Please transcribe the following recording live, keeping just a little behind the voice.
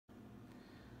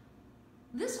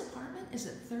This apartment is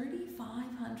at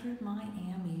 3500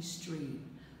 Miami Street,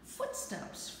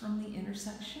 footsteps from the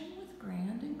intersection with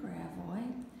Grand and Gravois.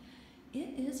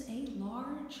 It is a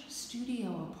large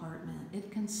studio apartment.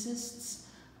 It consists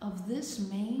of this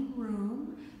main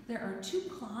room. There are 2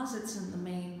 closets in the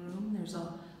main room. There's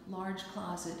a large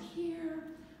closet here,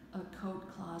 a coat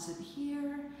closet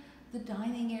here. The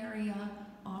dining area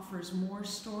offers more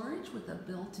storage with a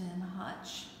built-in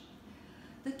hutch.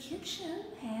 The kitchen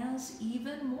has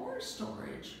even more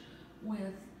storage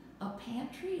with a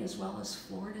pantry as well as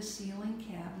floor-to-ceiling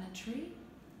cabinetry.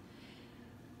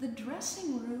 The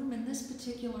dressing room in this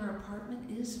particular apartment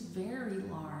is very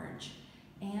large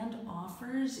and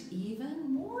offers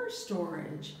even more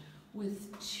storage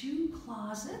with 2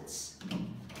 closets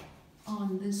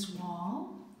on this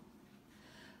wall.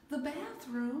 The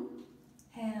bathroom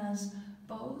has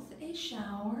both a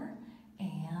shower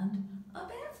and a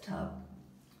bathtub.